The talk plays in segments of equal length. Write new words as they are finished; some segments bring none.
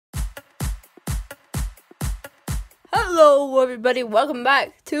Hello everybody, welcome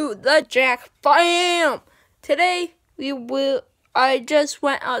back to the Jack Fam. Today I just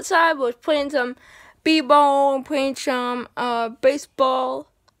went outside, was playing some b-ball, playing some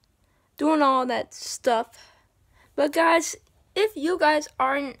baseball, doing all that stuff. But guys, if you guys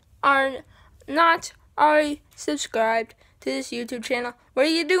are not already subscribed to this YouTube channel, what are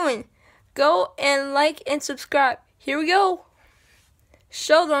you doing? Go and like and subscribe. Here we go.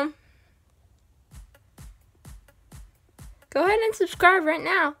 Show them. Go ahead and subscribe right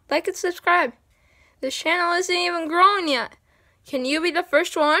now. Like and subscribe. This channel isn't even growing yet. Can you be the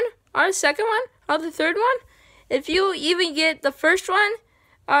first one, or the second one, or the third one? If you even get the first one,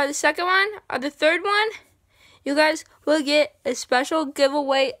 or the second one, or the third one, you guys will get a special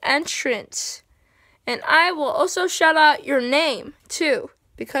giveaway entrance. And I will also shout out your name, too,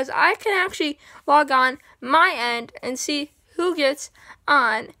 because I can actually log on my end and see who gets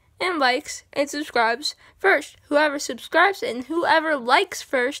on and likes and subscribes first. Whoever subscribes and whoever likes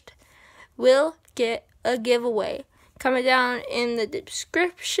first will get a giveaway. Comment down in the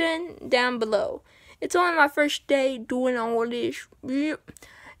description down below. It's only my first day doing all this.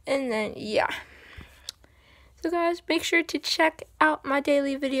 And then, yeah. So guys, make sure to check out my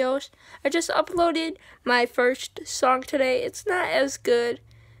daily videos. I just uploaded my first song today. It's not as good.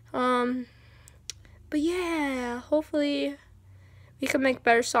 But yeah, hopefully we can make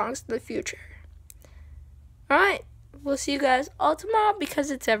better songs in the future. Alright, we'll see you guys all tomorrow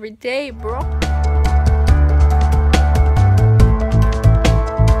because it's every day, bro.